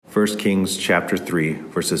1 Kings chapter 3,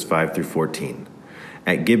 verses 5 through 14.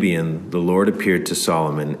 At Gibeon, the Lord appeared to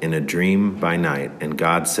Solomon in a dream by night, and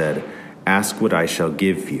God said, "Ask what I shall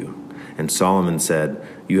give you." And Solomon said,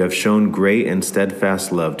 "You have shown great and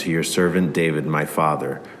steadfast love to your servant David my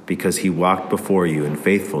father, because he walked before you in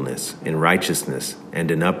faithfulness, in righteousness,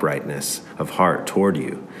 and in uprightness of heart toward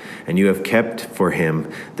you. And you have kept for him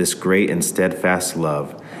this great and steadfast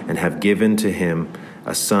love, and have given to him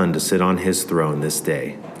a son to sit on his throne this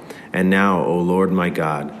day. And now, O Lord my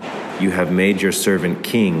God, you have made your servant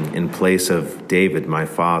king in place of David my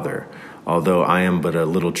father. Although I am but a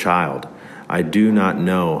little child, I do not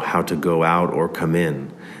know how to go out or come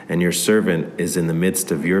in. And your servant is in the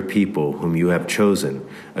midst of your people whom you have chosen,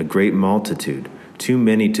 a great multitude, too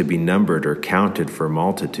many to be numbered or counted for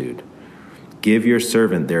multitude. Give your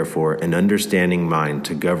servant, therefore, an understanding mind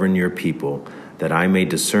to govern your people, that I may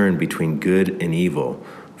discern between good and evil.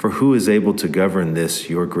 For who is able to govern this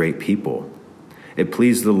your great people?" It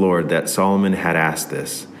pleased the Lord that Solomon had asked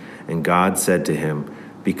this. And God said to him,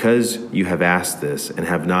 "Because you have asked this, and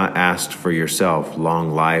have not asked for yourself long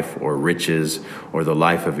life or riches or the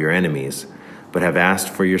life of your enemies, but have asked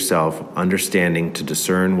for yourself understanding to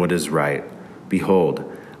discern what is right, behold,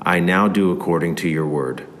 I now do according to your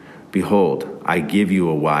word. Behold, I give you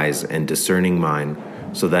a wise and discerning mind,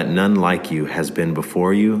 so that none like you has been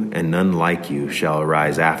before you, and none like you shall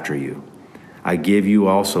arise after you. I give you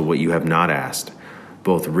also what you have not asked,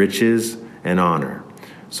 both riches and honor,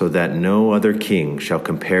 so that no other king shall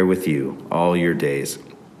compare with you all your days.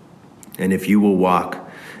 And if you will walk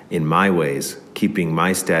in my ways, keeping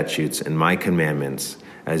my statutes and my commandments,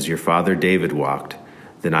 as your father David walked,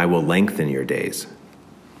 then I will lengthen your days."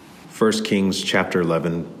 1 Kings chapter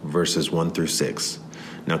 11, verses 1 through 6.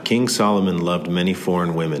 Now King Solomon loved many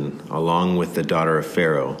foreign women, along with the daughter of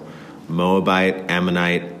Pharaoh, Moabite,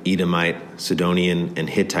 Ammonite, Edomite, Sidonian, and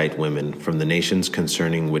Hittite women from the nations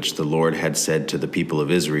concerning which the Lord had said to the people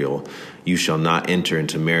of Israel, "You shall not enter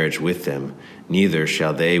into marriage with them, neither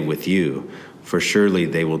shall they with you, for surely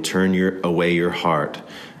they will turn away your heart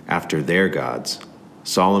after their gods."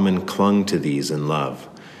 Solomon clung to these in love.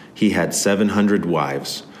 He had 700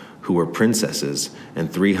 wives, who were princesses,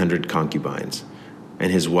 and 300 concubines.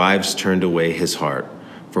 And his wives turned away his heart.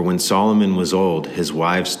 For when Solomon was old, his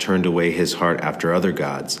wives turned away his heart after other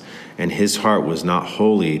gods, and his heart was not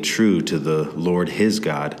wholly true to the Lord his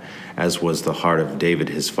God, as was the heart of David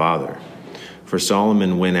his father. For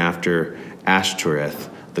Solomon went after Ashtoreth,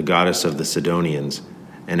 the goddess of the Sidonians,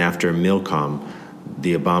 and after Milcom,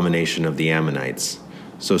 the abomination of the Ammonites.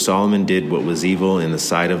 So Solomon did what was evil in the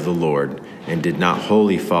sight of the Lord, and did not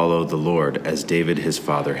wholly follow the Lord as David his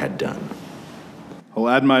father had done. I'll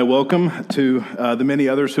add my welcome to the many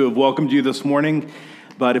others who have welcomed you this morning.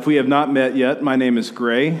 But if we have not met yet, my name is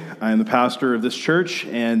Gray. I am the pastor of this church,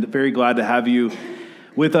 and very glad to have you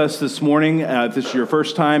with us this morning. If this is your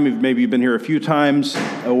first time, maybe you've been here a few times,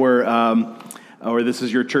 or this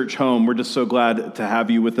is your church home, we're just so glad to have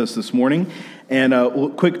you with us this morning. And a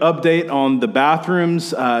quick update on the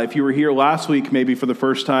bathrooms. If you were here last week, maybe for the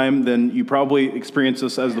first time, then you probably experienced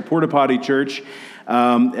this as the Porta Potty Church,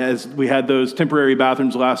 as we had those temporary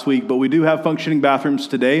bathrooms last week, but we do have functioning bathrooms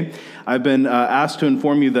today. I've been asked to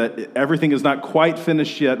inform you that everything is not quite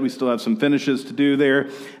finished yet. We still have some finishes to do there.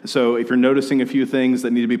 So if you're noticing a few things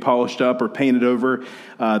that need to be polished up or painted over,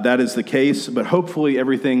 that is the case. But hopefully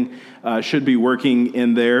everything should be working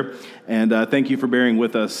in there. And thank you for bearing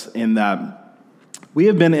with us in that. We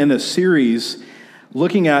have been in a series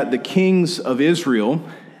looking at the kings of Israel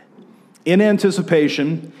in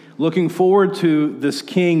anticipation, looking forward to this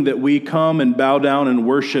king that we come and bow down and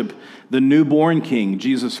worship, the newborn king,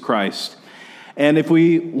 Jesus Christ. And if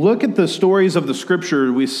we look at the stories of the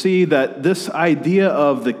scripture, we see that this idea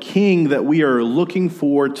of the king that we are looking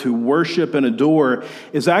for to worship and adore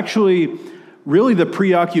is actually really the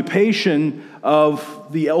preoccupation of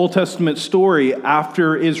the Old Testament story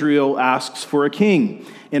after Israel asks for a king.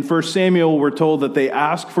 In 1 Samuel, we're told that they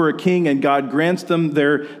ask for a king and God grants them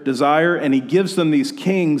their desire and he gives them these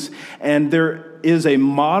kings. And there is a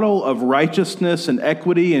model of righteousness and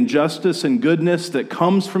equity and justice and goodness that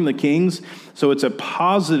comes from the kings. So it's a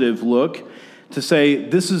positive look to say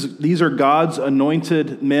these are God's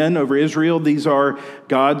anointed men over Israel. These are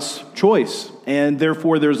God's choice. And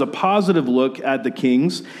therefore, there's a positive look at the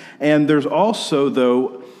kings. And there's also,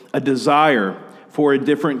 though, a desire for a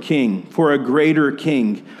different king, for a greater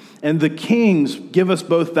king. And the kings give us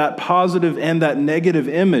both that positive and that negative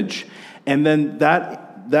image. And then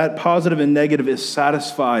that positive and negative is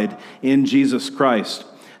satisfied in Jesus Christ.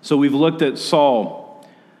 So we've looked at Saul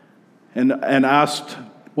and asked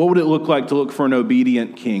What would it look like to look for an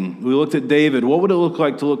obedient king? We looked at David. What would it look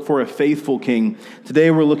like to look for a faithful king? Today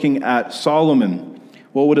we're looking at Solomon.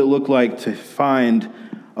 What would it look like to find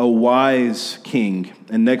a wise king?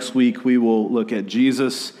 And next week we will look at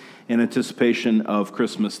Jesus in anticipation of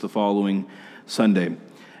Christmas the following Sunday.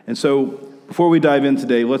 And so before we dive in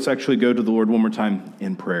today, let's actually go to the Lord one more time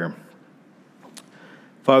in prayer.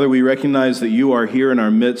 Father, we recognize that you are here in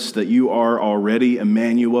our midst, that you are already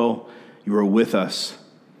Emmanuel. You are with us.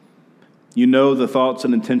 You know the thoughts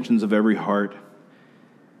and intentions of every heart.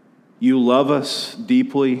 You love us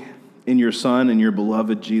deeply in your Son and your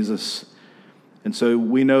beloved Jesus. And so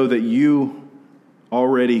we know that you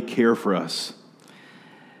already care for us.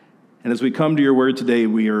 And as we come to your word today,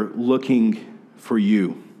 we are looking for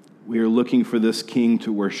you. We are looking for this King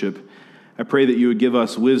to worship. I pray that you would give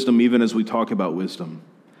us wisdom even as we talk about wisdom.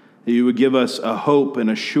 That you would give us a hope and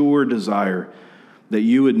a sure desire that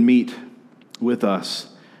you would meet with us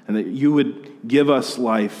and that you would give us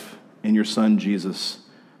life in your Son, Jesus,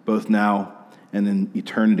 both now and in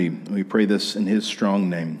eternity. And we pray this in his strong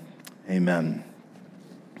name. Amen.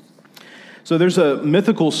 So there's a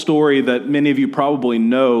mythical story that many of you probably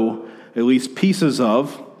know, at least pieces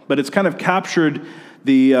of, but it's kind of captured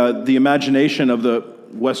the imagination of the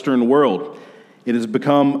Western world. It has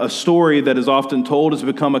become a story that is often told, has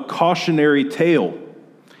become a cautionary tale.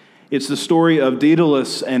 It's the story of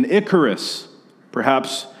Daedalus and Icarus.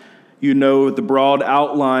 Perhaps you know the broad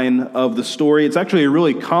outline of the story. It's actually a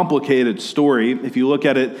really complicated story. If you look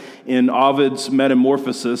at it in Ovid's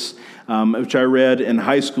Metamorphoses, which I read in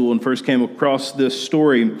high school and first came across this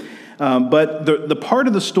story. But the part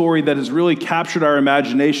of the story that has really captured our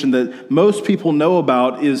imagination that most people know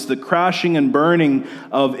about is the crashing and burning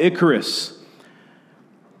of Icarus.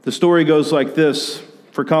 The story goes like this.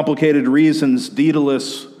 For complicated reasons,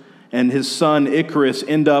 Daedalus and his son Icarus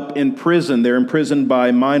end up in prison. They're imprisoned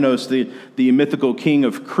by Minos, the mythical king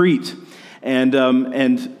of Crete. And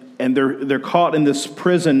they're caught in this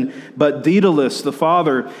prison. But Daedalus, the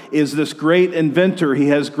father, is this great inventor. He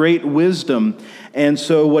has great wisdom. And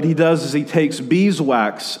so what he does is he takes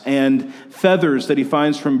beeswax and feathers that he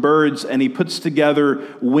finds from birds, and he puts together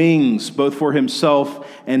wings, both for himself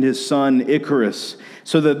and his son Icarus,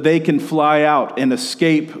 so that they can fly out and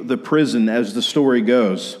escape the prison as the story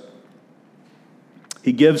goes.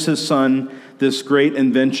 He gives his son this great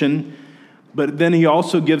invention, but then he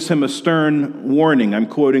also gives him a stern warning. I'm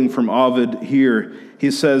quoting from Ovid here. He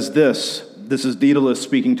says this is Daedalus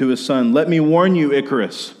speaking to his son, "Let me warn you,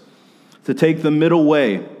 Icarus, to take the middle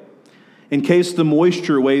way. In case the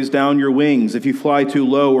moisture weighs down your wings, if you fly too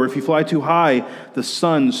low or if you fly too high, the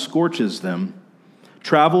sun scorches them.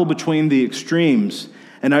 Travel between the extremes,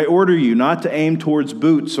 and I order you not to aim towards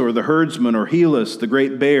Bootes or the herdsman or Helus, the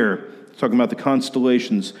great bear," talking about the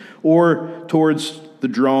constellations, "or towards the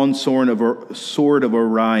drawn sword of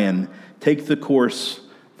Orion. Take the course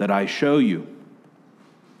that I show you."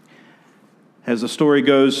 As the story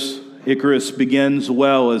goes, Icarus begins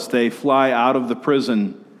well as they fly out of the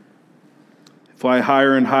prison, fly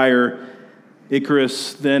higher and higher.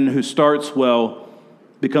 Icarus then, who starts well,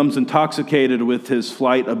 becomes intoxicated with his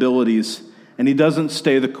flight abilities, and he doesn't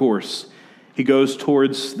stay the course. He goes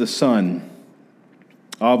towards the sun.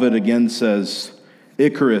 Ovid again says,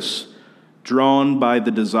 "Icarus, drawn by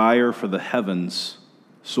the desire for the heavens,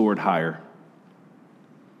 soared higher."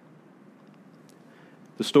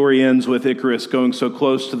 The story ends with Icarus going so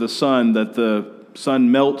close to the sun that the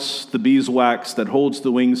sun melts the beeswax that holds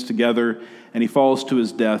the wings together, and he falls to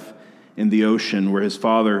his death in the ocean, where his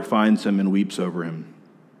father finds him and weeps over him.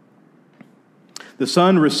 The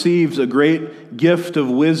son receives a great gift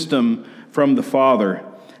of wisdom from the father,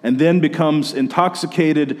 and then becomes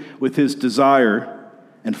intoxicated with his desire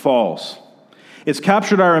and falls. It's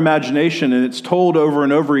captured our imagination, and it's told over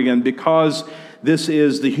and over again because this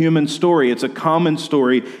is the human story. It's a common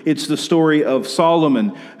story. It's the story of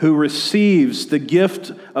Solomon, who receives the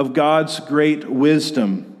gift of God's great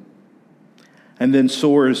wisdom and then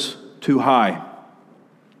soars too high.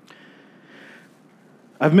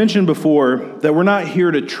 I've mentioned before that we're not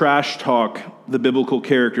here to trash talk the biblical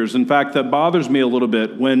characters. In fact, that bothers me a little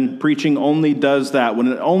bit when preaching only does that, when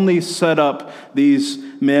it only set up these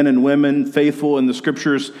men and women faithful in the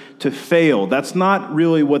scriptures to fail. That's not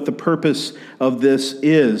really what the purpose of this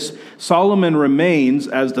is. Solomon remains,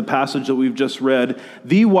 as the passage that we've just read,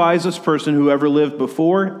 the wisest person who ever lived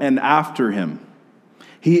before and after him.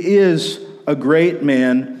 He is a great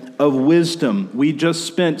man of wisdom. We just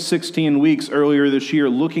spent 16 weeks earlier this year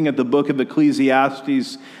looking at the book of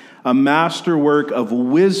Ecclesiastes, a masterwork of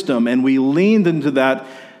wisdom, and we leaned into that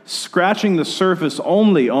scratching the surface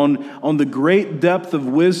only on the great depth of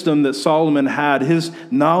wisdom that Solomon had, his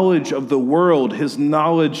knowledge of the world, his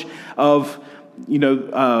knowledge of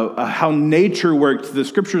how nature worked. The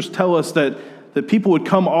scriptures tell us that people would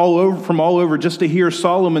come from all over just to hear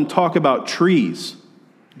Solomon talk about trees,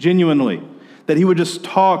 genuinely. That he would just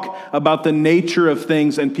talk about the nature of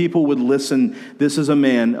things and people would listen. This is a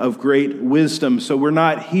man of great wisdom. So we're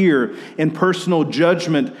not here in personal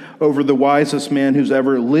judgment over the wisest man who's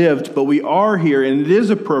ever lived, but we are here, and it is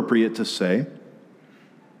appropriate to say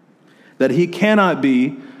that he cannot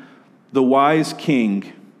be the wise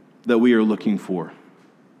king that we are looking for.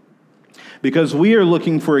 Because we are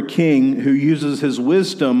looking for a king who uses his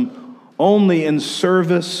wisdom only in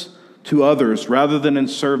service to others rather than in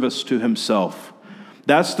service to himself.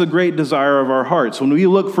 That's the great desire of our hearts. When we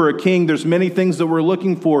look for a king, there's many things that we're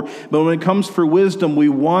looking for, but when it comes for wisdom, we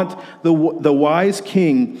want the wise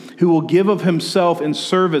king who will give of himself in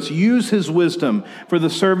service, use his wisdom for the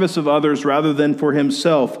service of others rather than for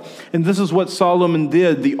himself. And this is what Solomon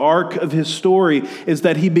did. The arc of his story is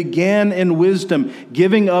that he began in wisdom,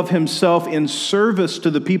 giving of himself in service to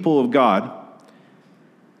the people of God.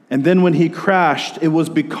 And then when he crashed, it was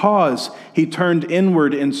because he turned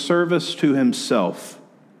inward in service to himself.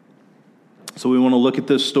 So we want to look at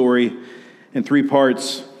this story in three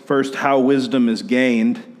parts. First, how wisdom is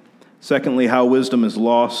gained. Secondly, how wisdom is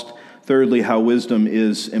lost. Thirdly, how wisdom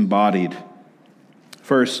is embodied.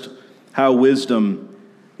 First, how wisdom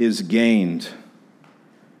is gained.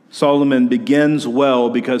 Solomon begins well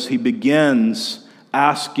because he begins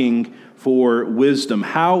asking for wisdom.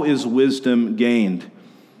 How is wisdom gained?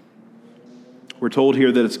 We're told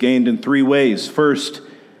here that it's gained in three ways. First,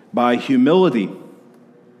 by humility.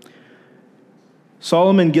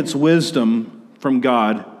 Solomon gets wisdom from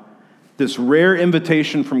God, this rare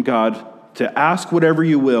invitation from God to ask whatever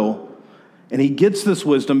you will, and he gets this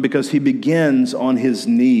wisdom because he begins on his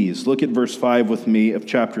knees. Look at verse 5 with me of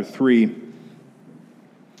chapter 3.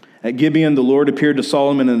 At Gibeon, the Lord appeared to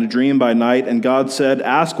Solomon in a dream by night, and God said,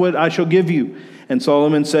 "Ask what I shall give you." And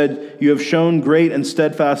Solomon said, "You have shown great and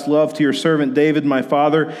steadfast love to your servant David, my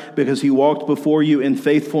father, because he walked before you in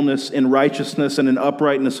faithfulness, in righteousness, and in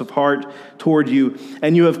uprightness of heart toward you.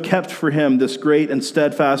 And you have kept for him this great and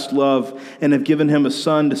steadfast love, and have given him a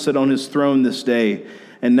son to sit on his throne this day.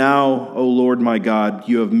 And now, O Lord my God,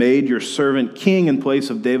 you have made your servant king in place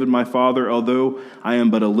of David my father. Although I am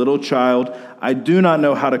but a little child, I do not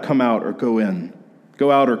know how to come out or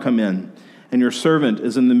go out or come in. And your servant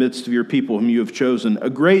is in the midst of your people whom you have chosen, a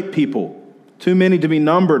great people, too many to be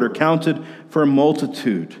numbered or counted for a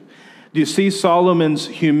multitude." Do you see Solomon's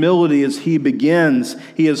humility as he begins?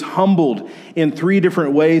 He is humbled in three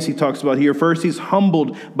different ways he talks about here. First, he's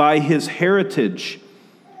humbled by his heritage.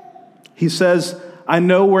 He says, "I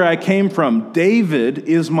know where I came from. David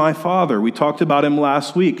is my father." We talked about him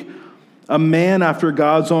last week. A man after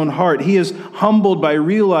God's own heart. He is humbled by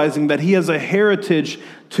realizing that he has a heritage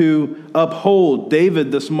to uphold.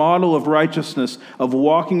 David, this model of righteousness, of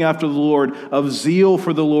walking after the Lord, of zeal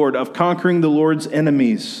for the Lord, of conquering the Lord's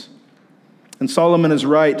enemies. And Solomon is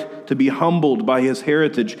right to be humbled by his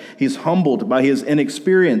heritage. He's humbled by his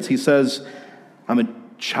inexperience. He says, "I'm a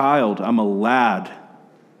child, I'm a lad."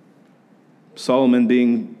 Solomon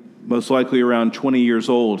being most likely around 20 years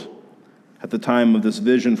old at the time of this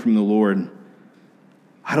vision from the Lord.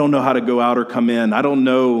 I don't know how to go out or come in. I don't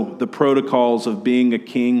know the protocols of being a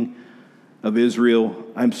king of Israel.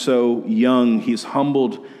 I'm so young. He's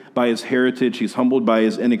humbled by his heritage. He's humbled by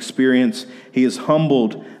his inexperience. He is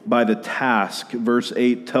humbled by the task. Verse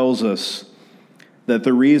 8 tells us that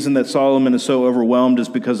the reason that Solomon is so overwhelmed is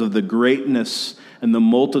because of the greatness and the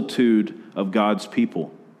multitude of God's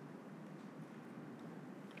people.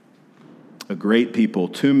 A great people,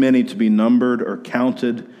 too many to be numbered or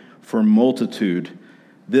counted for multitude.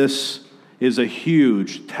 This is a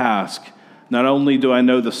huge task. Not only do I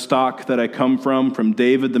know the stock that I come from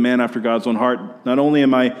David, the man after God's own heart, not only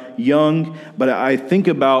am I young, but I think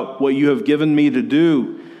about what you have given me to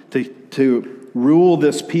do to rule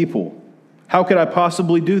this people. How could I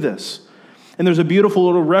possibly do this? And there's a beautiful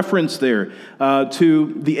little reference there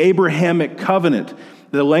to the Abrahamic covenant.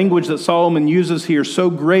 The language that Solomon uses here, so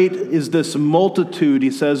great is this multitude,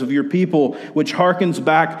 he says, of your people, which harkens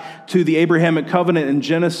back to the Abrahamic covenant in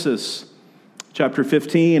Genesis chapter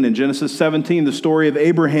 15 and Genesis 17, the story of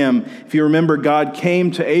Abraham. If you remember, God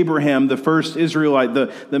came to Abraham, the first Israelite,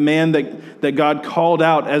 the man that God called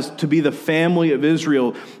out as to be the family of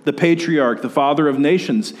Israel, the patriarch, the father of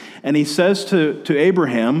nations. And he says to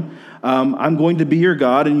Abraham, I'm going to be your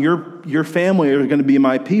God, and your family are going to be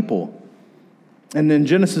my people. And in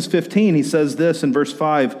Genesis 15, he says this in verse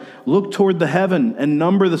 5, look toward the heaven and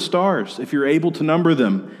number the stars, if you're able to number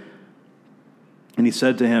them. And he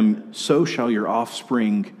said to him, so shall your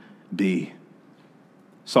offspring be.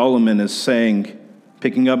 Solomon is saying,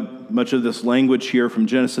 picking up much of this language here from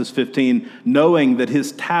Genesis 15, knowing that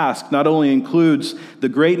his task not only includes the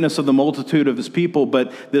greatness of the multitude of his people,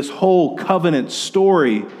 but this whole covenant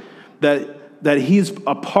story that he's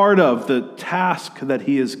a part of, the task that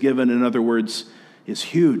he is given, in other words, is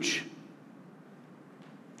huge.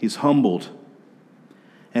 He's humbled.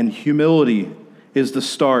 And humility is the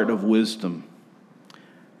start of wisdom.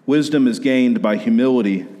 Wisdom is gained by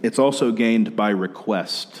humility. It's also gained by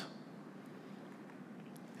request.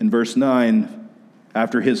 In verse 9,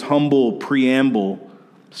 after his humble preamble,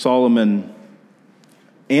 Solomon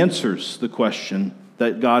answers the question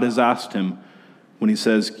that God has asked him when he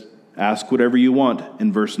says, ask whatever you want.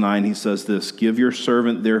 In verse 9, he says this, give your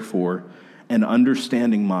servant, therefore, an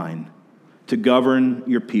understanding mind to govern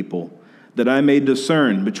your people, that I may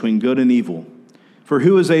discern between good and evil. For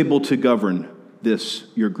who is able to govern this,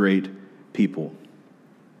 your great people?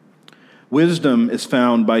 Wisdom is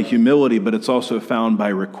found by humility, but it's also found by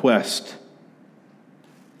request.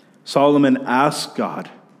 Solomon asked God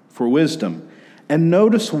for wisdom. And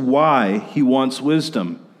notice why he wants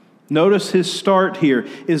wisdom. Notice his start here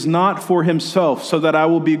is not for himself, so that I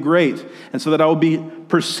will be great, and so that I will be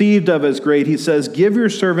perceived of as great. He says, give your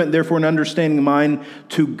servant, therefore, an understanding mind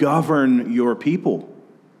to govern your people.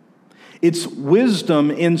 It's wisdom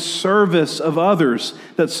in service of others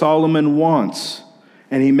that Solomon wants,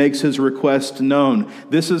 and he makes his request known.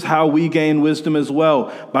 This is how we gain wisdom as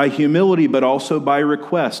well, by humility, but also by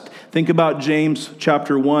request. Think about James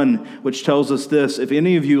chapter 1, which tells us this, if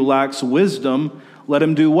any of you lacks wisdom, let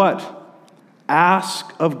him do what?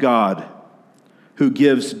 Ask of God, who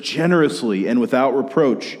gives generously and without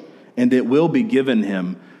reproach, and it will be given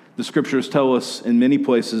him. The scriptures tell us in many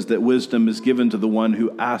places that wisdom is given to the one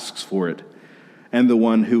who asks for it, and the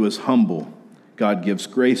one who is humble, God gives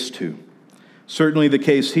grace to. Certainly the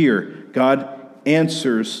case here. God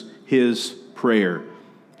answers his prayer.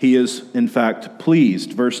 He is, in fact,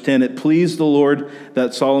 pleased. Verse 10, it pleased the Lord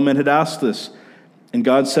that Solomon had asked this. And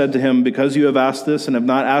God said to him, because you have asked this and have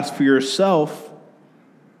not asked for yourself,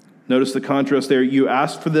 notice the contrast there, you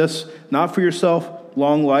asked for this, not for yourself,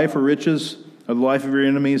 long life or riches or the life of your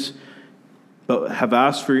enemies, but have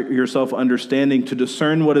asked for yourself understanding to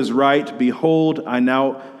discern what is right. Behold, I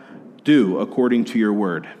now do according to your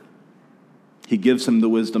word. He gives him the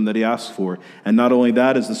wisdom that he asks for. And not only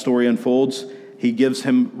that, as the story unfolds, he gives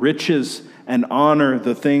him riches and honor,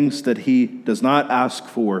 the things that he does not ask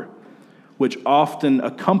for, which often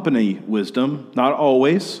accompany wisdom, not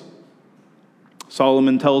always.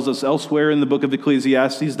 Solomon tells us elsewhere in the book of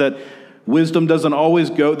Ecclesiastes that wisdom doesn't always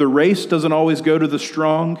go, the race doesn't always go to the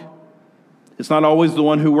strong. It's not always the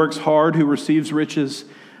one who works hard who receives riches,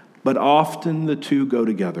 but often the two go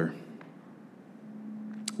together.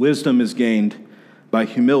 Wisdom is gained by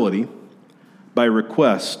humility, by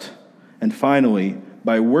request, and finally,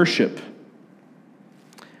 by worship.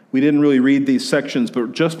 We didn't really read these sections,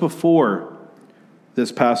 but just before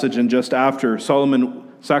this passage and just after, Solomon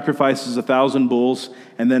sacrifices 1,000 bulls,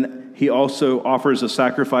 and then he also offers a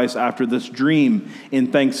sacrifice after this dream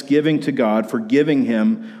in thanksgiving to God for giving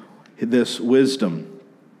him this wisdom.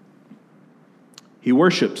 He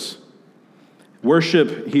worships.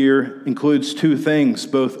 Worship here includes two things,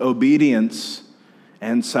 both obedience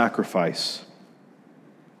and sacrifice.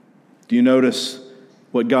 Do you notice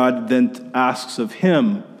what God then asks of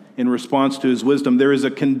him in response to his wisdom? There is a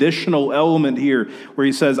conditional element here where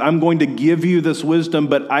he says, I'm going to give you this wisdom,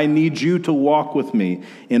 but I need you to walk with me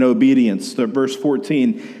in obedience. So verse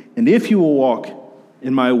 14, and if you will walk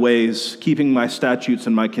in my ways, keeping my statutes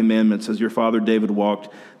and my commandments as your father David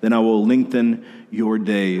walked, then I will lengthen your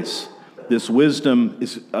days. This wisdom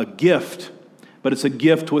is a gift, but it's a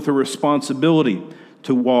gift with a responsibility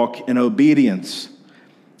to walk in obedience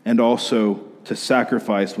and also to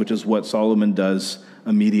sacrifice, which is what Solomon does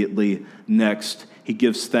immediately next. He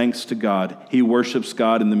gives thanks to God. He worships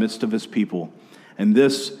God in the midst of his people. And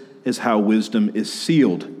this is how wisdom is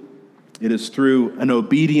sealed. It is through an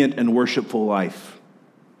obedient and worshipful life.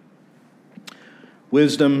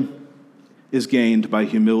 Wisdom is gained by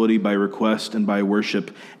humility, by request, and by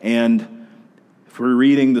worship. And if we're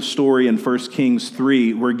reading the story in 1 Kings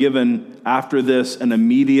 3, we're given after this an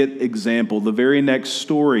immediate example. The very next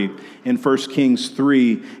story in 1 Kings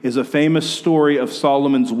 3 is a famous story of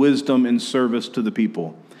Solomon's wisdom in service to the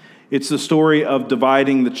people. It's the story of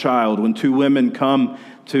dividing the child. When two women come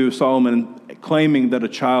to Solomon claiming that a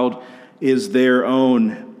child is their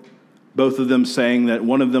own, both of them saying that,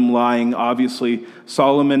 one of them lying. Obviously,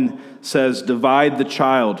 Solomon says, divide the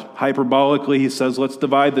child. Hyperbolically, he says, let's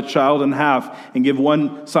divide the child in half and give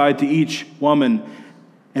one side to each woman.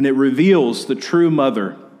 And it reveals the true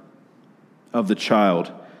mother of the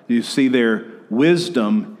child. You see there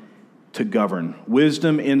wisdom to govern,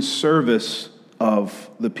 wisdom in service of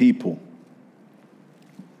the people.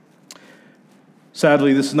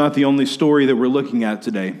 Sadly, this is not the only story that we're looking at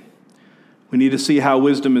today. We need to see how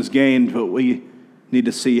wisdom is gained, but we need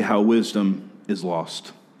to see how wisdom is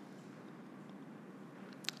lost.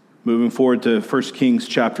 Moving forward to 1 Kings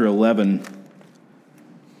chapter 11,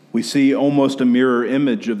 we see almost a mirror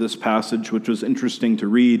image of this passage, which was interesting to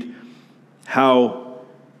read, how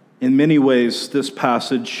in many ways this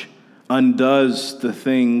passage undoes the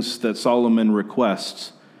things that Solomon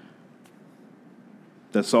requests,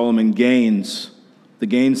 that Solomon gains. The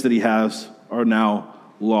gains that he has are now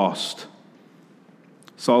lost.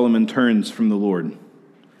 Solomon turns from the Lord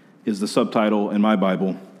is the subtitle in my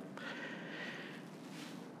Bible.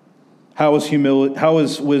 How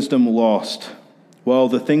is wisdom lost? Well,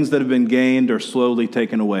 the things that have been gained are slowly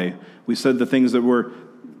taken away. We said the things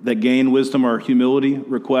that gain wisdom are humility,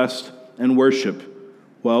 request, and worship.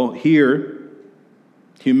 Well, here,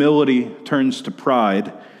 humility turns to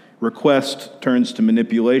pride, request turns to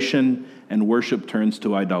manipulation, and worship turns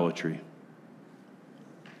to idolatry.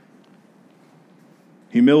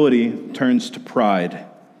 Humility turns to pride.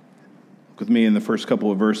 Look with me in the first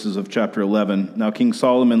couple of verses of chapter 11. Now King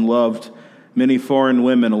Solomon loved many foreign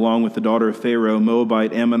women, along with the daughter of Pharaoh,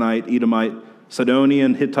 Moabite, Ammonite, Edomite,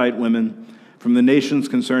 Sidonian, Hittite women, from the nations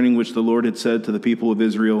concerning which the Lord had said to the people of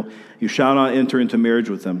Israel, you shall not enter into marriage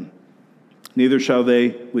with them, neither shall they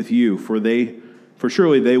with you, for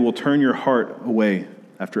surely they will turn your heart away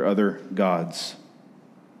after other gods.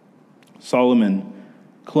 Solomon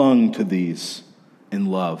clung to these in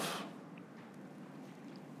love.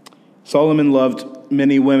 Solomon loved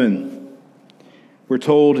many women. We're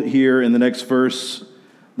told here in the next verse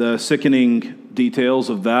the sickening details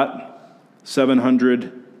of that.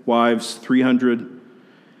 700 wives, 300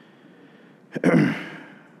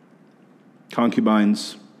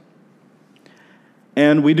 concubines.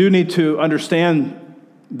 And we do need to understand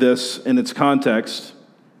this in its context,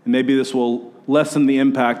 and maybe this will lessen the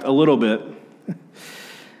impact a little bit.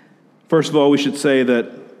 First of all, we should say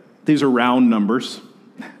that these are round numbers,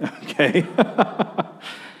 okay?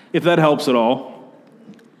 If that helps at all.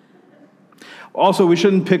 Also, we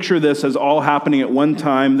shouldn't picture this as all happening at one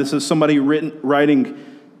time. This is somebody writing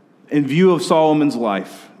in view of Solomon's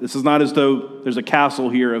life. This is not as though there's a castle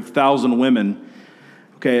here of 1,000 women,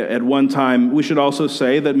 okay, at one time. We should also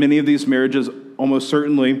say that many of these marriages almost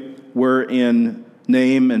certainly were in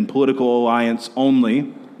name and political alliance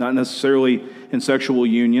only, not necessarily in sexual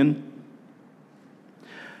union.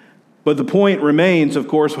 But the point remains, of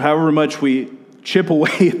course, however much we chip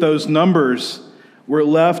away at those numbers, we're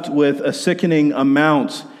left with a sickening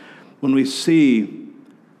amount when we see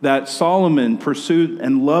that Solomon pursued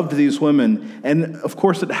and loved these women. And of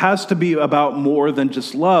course, it has to be about more than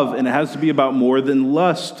just love, and it has to be about more than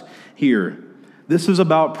lust here. This is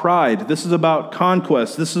about pride. This is about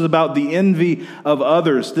conquest. This is about the envy of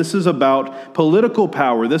others. This is about political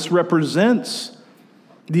power. This represents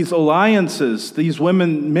these alliances. These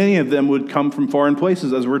women, many of them would come from foreign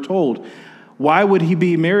places, as we're told. Why would he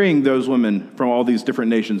be marrying those women from all these different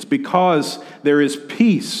nations? Because there is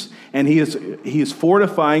peace, and he is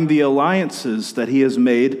fortifying the alliances that he has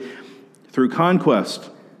made through conquest.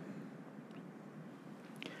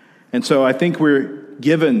 And so I think we're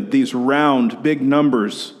given these round, big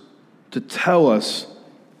numbers to tell us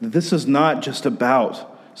that this is not just about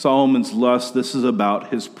Solomon's lust. This is about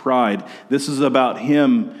his pride. This is about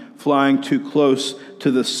him flying too close to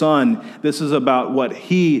the sun. This is about what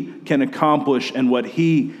he can accomplish and what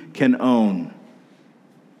he can own.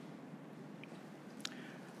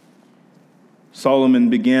 Solomon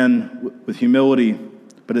began with humility,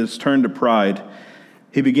 but has turned to pride.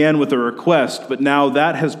 He began with a request, but now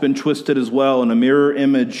that has been twisted as well. In a mirror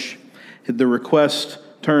image, the request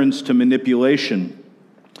turns to manipulation,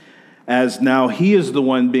 as now he is the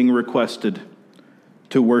one being requested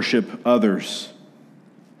to worship others.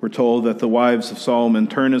 We're told that the wives of Solomon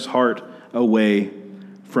turn his heart away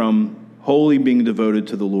from wholly being devoted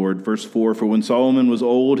to the Lord. Verse 4, for when Solomon was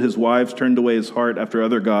old, his wives turned away his heart after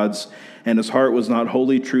other gods, and his heart was not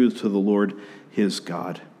wholly true to the Lord his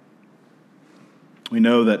God. We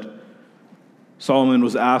know that Solomon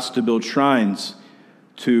was asked to build shrines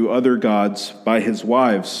to other gods by his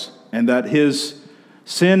wives, and that his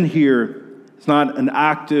sin here is not an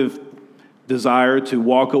active desire to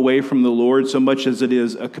walk away from the Lord so much as it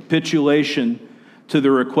is a capitulation to the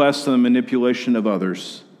request and the manipulation of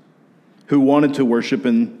others who wanted to worship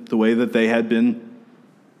in the way that they had been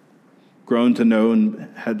grown to know and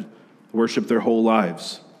had worshiped their whole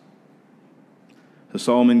lives. So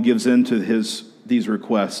Solomon gives in to these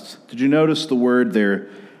requests. Did you notice the word there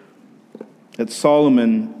that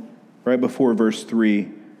Solomon, right before verse 3,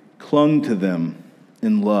 clung to them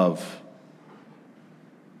in love?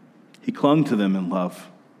 He clung to them in love.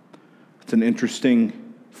 It's an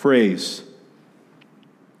interesting phrase.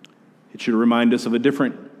 It should remind us of a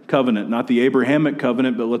different covenant, not the Abrahamic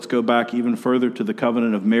covenant, but let's go back even further to the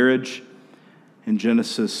covenant of marriage. In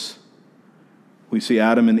Genesis, we see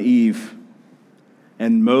Adam and Eve.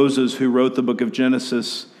 And Moses, who wrote the book of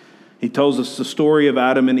Genesis, he tells us the story of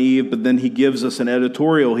Adam and Eve, but then he gives us an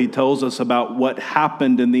editorial. He tells us about what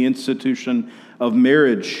happened in the institution of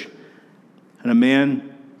marriage. And a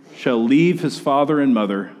man shall leave his father and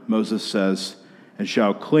mother, Moses says, and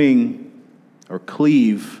shall cling or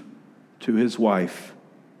cleave to his wife.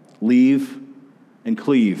 Leave and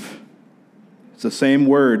cleave. It's the same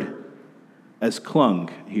word as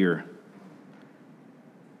clung here.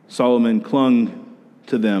 Solomon clung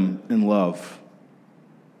to them in love.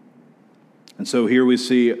 And so here we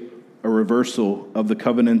see a reversal of the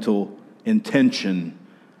covenantal intention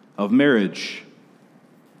of marriage.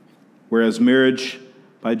 Whereas marriage,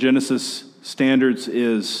 by Genesis standards,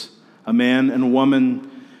 is a man and a woman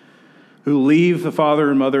who leave the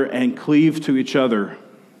father and mother and cleave to each other.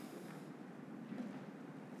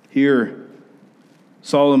 Here,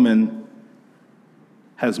 Solomon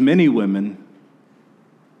has many women,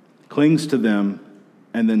 clings to them,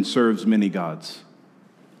 and then serves many gods.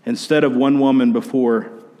 Instead of one woman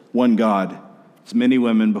before one God, it's many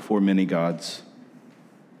women before many gods.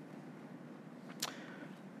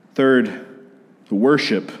 Third,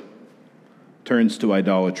 worship turns to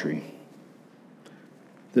idolatry.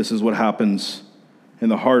 This is what happens in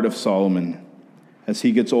the heart of Solomon as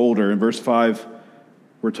he gets older. In verse 5,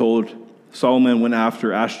 we're told, Solomon went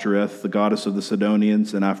after Ashtoreth, the goddess of the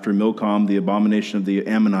Sidonians, and after Milcom, the abomination of the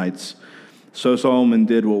Ammonites. So Solomon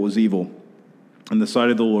did what was evil in the sight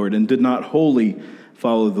of the Lord, and did not wholly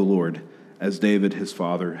follow the Lord, as David his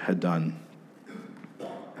father had done.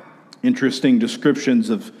 Interesting descriptions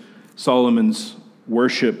of Solomon's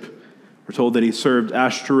worship. We're told that he served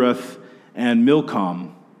Ashtoreth and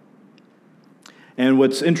Milcom. And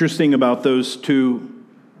what's interesting about those two,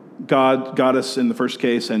 goddess in the first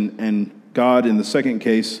case and God in the second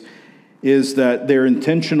case, is that they're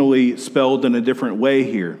intentionally spelled in a different way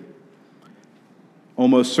here.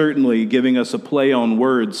 Almost certainly giving us a play on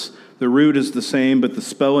words. The root is the same, but the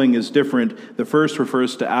spelling is different. The first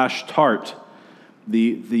refers to Ashtart,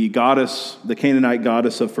 the goddess, the Canaanite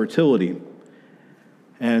goddess of fertility,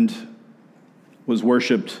 and was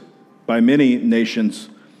worshipped by many nations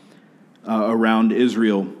around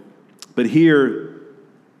Israel. But here,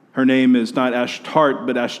 her name is not Ashtart,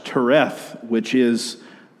 but Ashtoreth, which is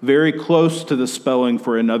very close to the spelling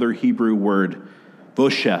for another Hebrew word,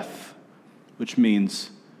 Vosheth, which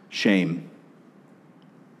means shame.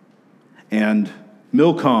 And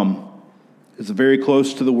Milcom is very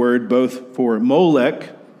close to the word both for Molech,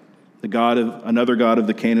 another god of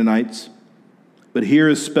the Canaanites, but here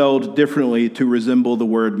is spelled differently to resemble the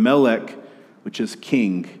word Melech, which is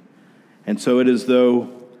king. And so it is though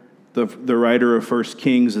the writer of 1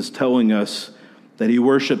 Kings is telling us that he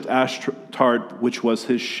worshipped Ashtart, which was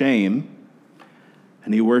his shame,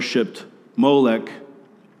 and he worshipped Molech,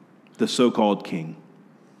 the so-called king.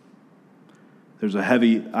 There's a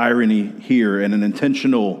heavy irony here and an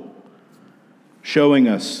intentional showing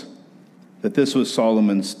us that this was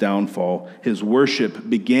Solomon's downfall. His worship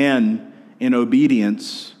began in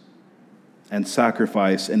obedience and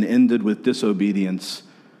sacrifice and ended with disobedience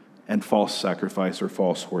and false sacrifice or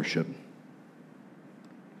false worship.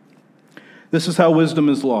 This is how wisdom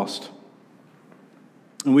is lost.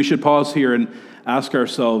 And we should pause here and ask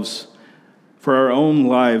ourselves for our own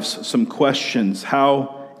lives some questions.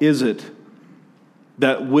 How is it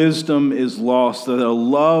that wisdom is lost, that a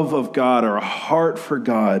love of God or a heart for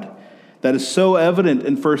God that is so evident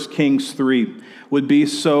in 1 Kings 3 would be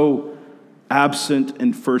so absent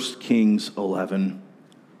in 1 Kings 11?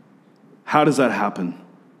 How does that happen?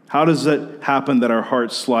 How does it happen that our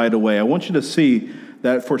hearts slide away? I want you to see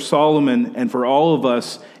that for Solomon and for all of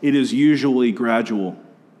us, it is usually gradual.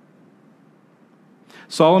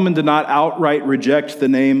 Solomon did not outright reject the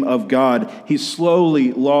name of God. He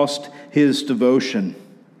slowly lost his devotion.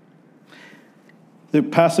 The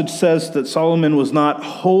passage says that Solomon was not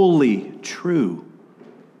wholly true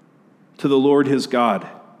to the Lord his God.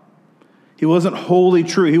 He wasn't wholly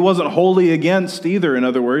true. He wasn't wholly against either, in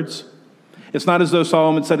other words. It's not as though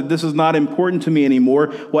Solomon said, this is not important to me anymore.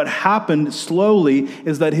 What happened slowly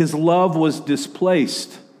is that his love was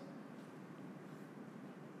displaced.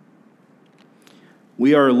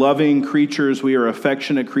 We are loving creatures. We are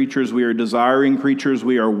affectionate creatures. We are desiring creatures.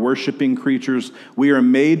 We are worshiping creatures. We are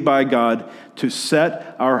made by God to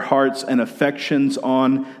set our hearts and affections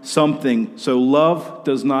on something. So love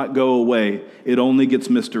does not go away. It only gets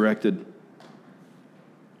misdirected.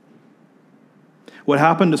 What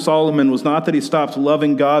happened to Solomon was not that he stopped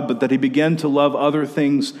loving God, but that he began to love other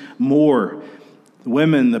things more. The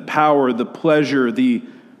women, the power, the pleasure, the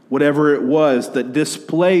whatever it was that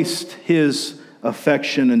displaced his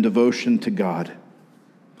affection and devotion to God.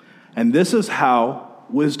 And this is how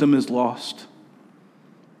wisdom is lost.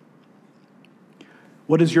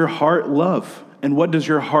 What does your heart love? And what does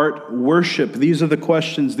your heart worship? These are the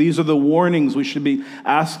questions. These are the warnings we should be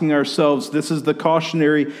asking ourselves. This is the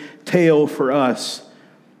cautionary tale for us.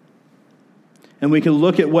 And we can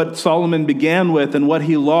look at what Solomon began with and what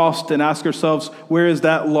he lost and ask ourselves, where is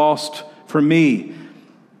that lost for me?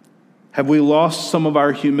 Have we lost some of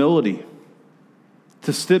our humility?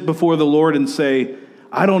 To sit before the Lord and say,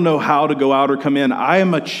 I don't know how to go out or come in. I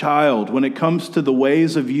am a child when it comes to the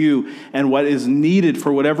ways of you and what is needed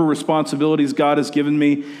for whatever responsibilities God has given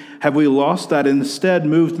me. Have we lost that and instead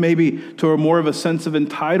moved maybe to a more of a sense of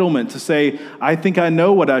entitlement to say, I think I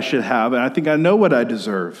know what I should have and I think I know what I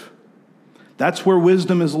deserve. That's where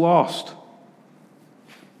wisdom is lost.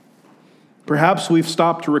 Perhaps we've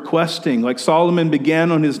stopped requesting, like Solomon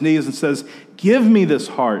began on his knees and says, give me this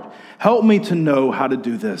heart. Help me to know how to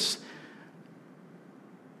do this.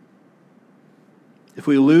 If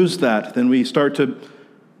we lose that, then we start to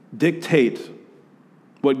dictate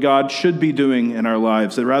what God should be doing in our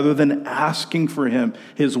lives. That rather than asking for him,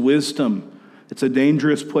 his wisdom, it's a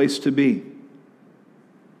dangerous place to be.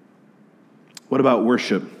 What about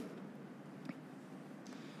worship?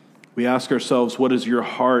 We ask ourselves, what does your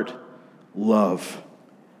heart love?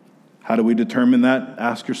 How do we determine that?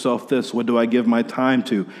 Ask yourself this: what do I give my time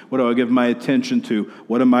to? What do I give my attention to?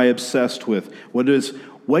 What am I obsessed with?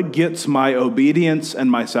 What gets my obedience and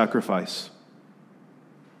my sacrifice?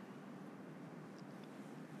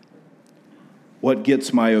 What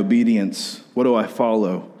gets my obedience? What do I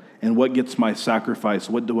follow? And what gets my sacrifice?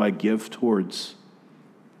 What do I give towards?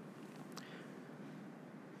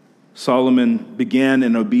 Solomon began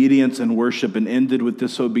in obedience and worship and ended with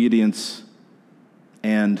disobedience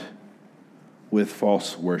and with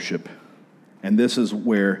false worship. And this is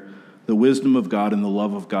where the wisdom of God and the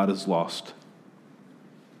love of God is lost.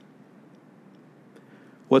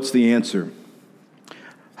 What's the answer?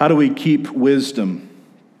 How do we keep wisdom?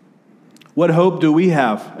 What hope do we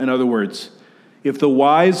have, in other words, if the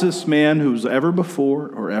wisest man who's ever before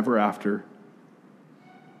or ever after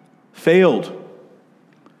failed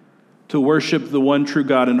to worship the one true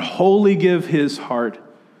God and wholly give his heart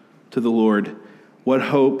to the Lord? What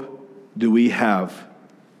hope do we have?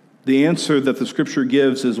 The answer that the scripture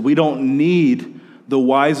gives is we don't need the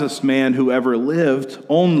wisest man who ever lived,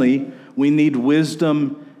 only we need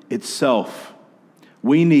wisdom itself.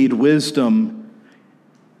 We need wisdom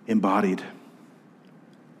embodied.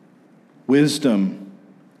 Wisdom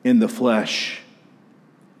in the flesh.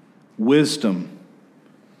 Wisdom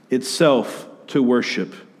itself to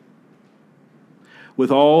worship.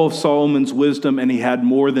 With all of Solomon's wisdom, and he had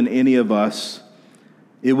more than any of us,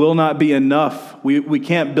 it will not be enough. We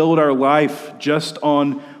can't build our life just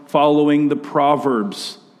on following the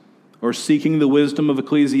Proverbs or seeking the wisdom of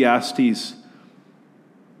Ecclesiastes.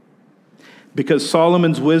 Because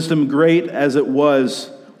Solomon's wisdom, great as it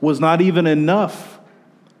was not even enough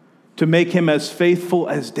to make him as faithful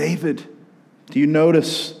as David. Do you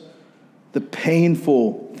notice the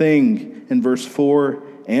painful thing in verse 4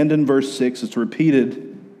 and in verse 6? It's repeated.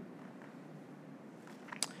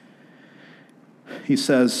 He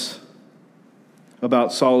says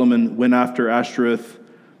about Solomon went after Ashtoreth.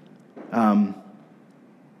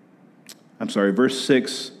 Verse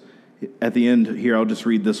 6 at the end here, I'll just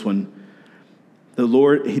read this one. The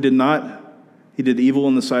Lord, he did evil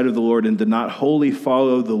in the sight of the Lord and did not wholly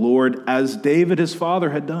follow the Lord as David his father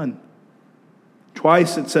had done.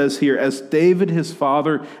 Twice it says here, as David his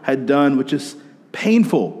father had done, which is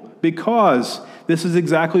painful because this is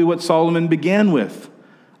exactly what Solomon began with.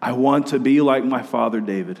 I want to be like my father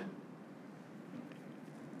David.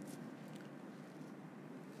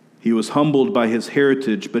 He was humbled by his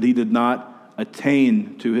heritage, but he did not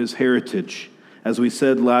attain to his heritage. As we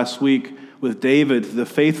said last week with David, the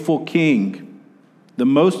faithful king, the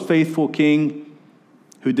most faithful king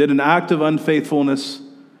who did an act of unfaithfulness,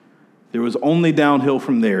 there was only downhill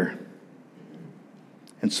from there.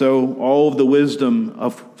 And so all of the wisdom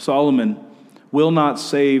of Solomon will not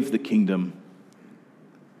save the kingdom.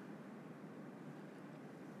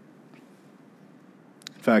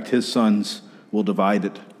 In fact, his sons will divide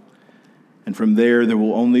it. And from there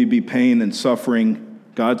will only be pain and suffering.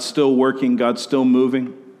 God's still working, God's still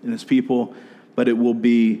moving in his people, but it will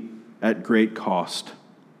be at great cost.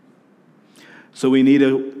 So we need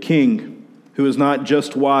a king who is not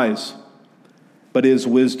just wise, but is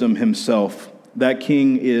wisdom himself. That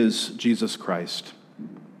king is Jesus Christ.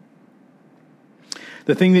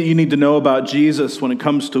 The thing that you need to know about Jesus when it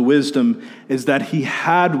comes to wisdom is that he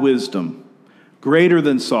had wisdom greater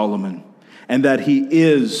than Solomon, and that he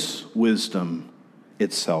is wisdom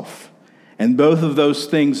itself. And both of those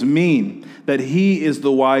things mean that he is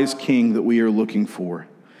the wise king that we are looking for.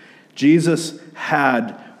 Jesus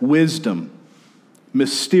had wisdom.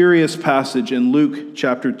 Mysterious passage in Luke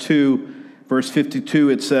chapter 2, verse 52,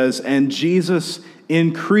 it says, "And Jesus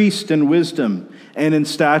increased in wisdom and in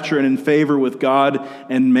stature and in favor with God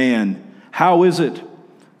and man." How is it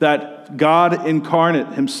that God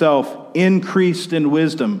incarnate himself increased in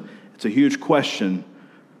wisdom? It's a huge question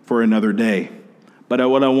for another day. But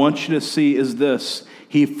what I want you to see is this.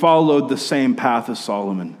 He followed the same path as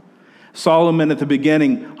Solomon. Solomon at the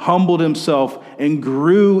beginning humbled himself and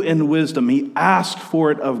grew in wisdom. He asked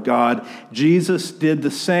for it of God. Jesus did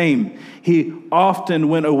the same. He often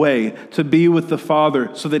went away to be with the Father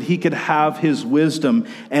so that he could have his wisdom.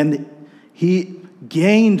 And he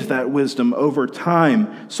gained that wisdom over time,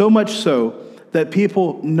 so much so that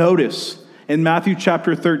people notice. In Matthew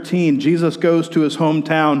chapter 13, Jesus goes to his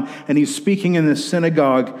hometown and he's speaking in this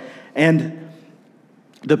synagogue. And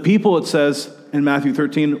the people, it says in Matthew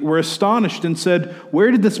 13, were astonished and said,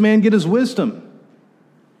 "Where did this man get his wisdom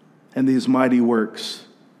and these mighty works?"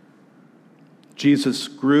 Jesus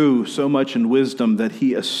grew so much in wisdom that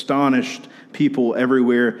he astonished people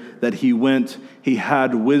everywhere that he went. He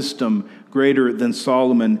had wisdom greater than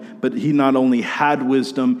Solomon, but he not only had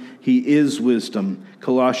wisdom, he is wisdom.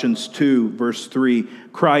 Colossians 2, verse 3,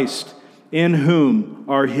 "Christ, in whom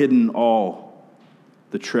are hidden all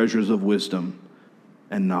the treasures of wisdom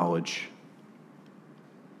and knowledge."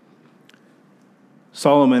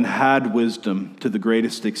 Solomon had wisdom to the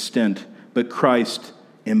greatest extent, but Christ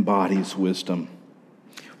embodies wisdom,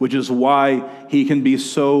 which is why he can be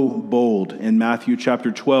so bold in Matthew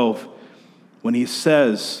chapter 12 when he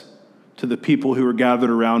says to the people who are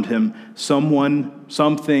gathered around him,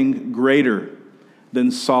 something greater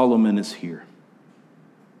than Solomon is here.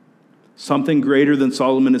 Something greater than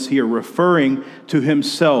Solomon is here, referring to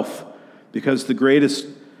himself, because the greatest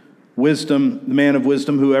wisdom, the man of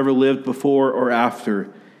wisdom who ever lived before or after,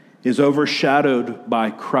 is overshadowed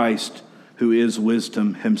by Christ, who is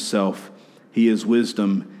wisdom himself. He is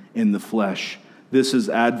wisdom in the flesh. This is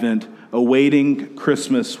Advent, awaiting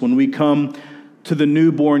Christmas, when we come to the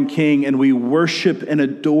newborn King and we worship and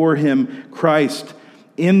adore him, Christ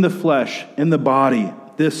in the flesh, in the body,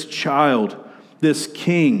 this child, this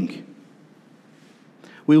King.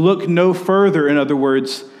 We look no further, in other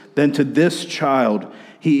words, than to this child.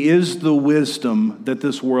 He is the wisdom that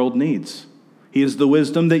this world needs. He is the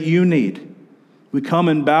wisdom that you need. We come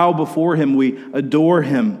and bow before him. We adore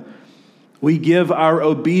him. We give our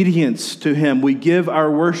obedience to him. We give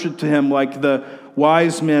our worship to him like the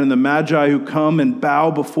wise men and the magi who come and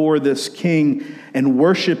bow before this King and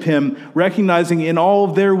worship him, recognizing in all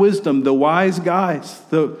of their wisdom, the wise guys,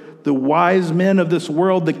 the wise men of this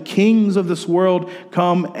world, the kings of this world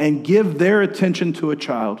come and give their attention to a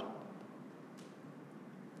child.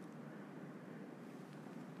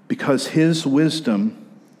 Because his wisdom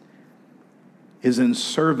is in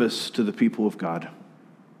service to the people of God.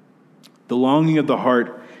 The longing of the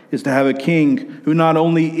heart is to have a king who not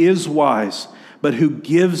only is wise, but who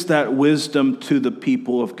gives that wisdom to the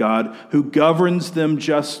people of God, who governs them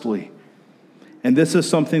justly. And this is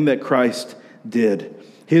something that Christ did.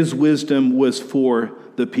 His wisdom was for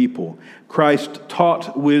the people. Christ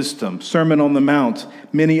taught wisdom, Sermon on the Mount,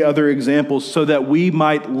 many other examples, so that we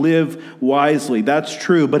might live wisely. That's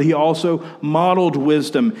true, but he also modeled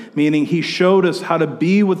wisdom, meaning he showed us how to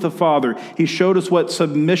be with the Father. He showed us what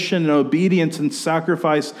submission and obedience and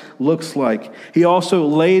sacrifice looks like. He also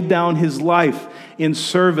laid down his life in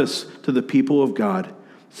service to the people of God,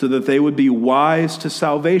 so that they would be wise to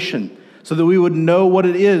salvation, so that we would know what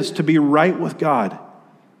it is to be right with God.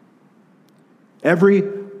 Every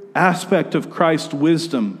aspect of Christ's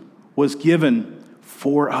wisdom was given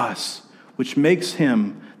for us, which makes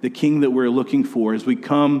him the King that we're looking for as we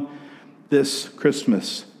come this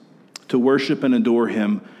Christmas to worship and adore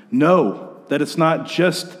him. Know that it's not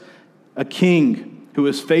just a king who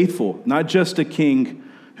is faithful, not just a king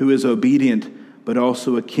who is obedient, but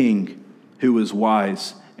also a king who is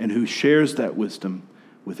wise and who shares that wisdom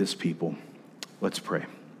with his people. Let's pray.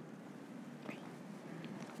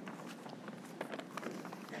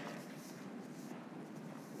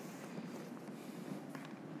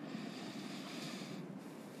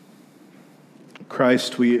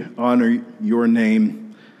 Christ, we honor your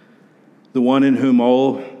name, the one in whom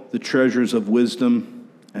all the treasures of wisdom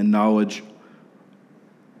and knowledge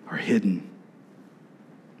are hidden.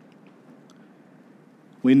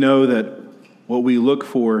 We know that what we look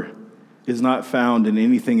for is not found in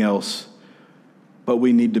anything else, but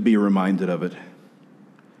we need to be reminded of it.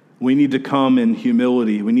 We need to come in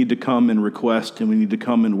humility, we need to come in request, and we need to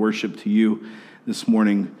come in worship to you this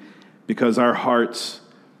morning because our hearts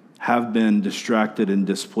have been distracted and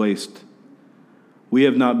displaced. We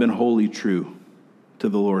have not been wholly true to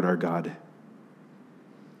the Lord our God.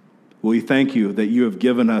 We thank you that you have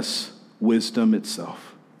given us wisdom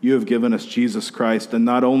itself. You have given us Jesus Christ, and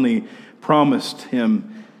not only promised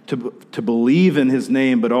him to believe in his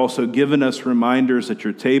name, but also given us reminders at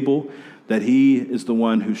your table that he is the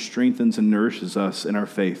one who strengthens and nourishes us in our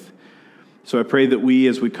faith. So I pray that we,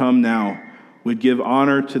 as we come now, would give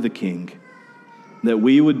honor to the King, that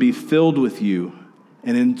we would be filled with you,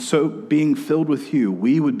 and in so being filled with you,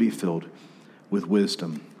 we would be filled with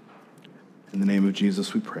wisdom. In the name of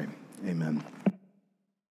Jesus we pray. Amen.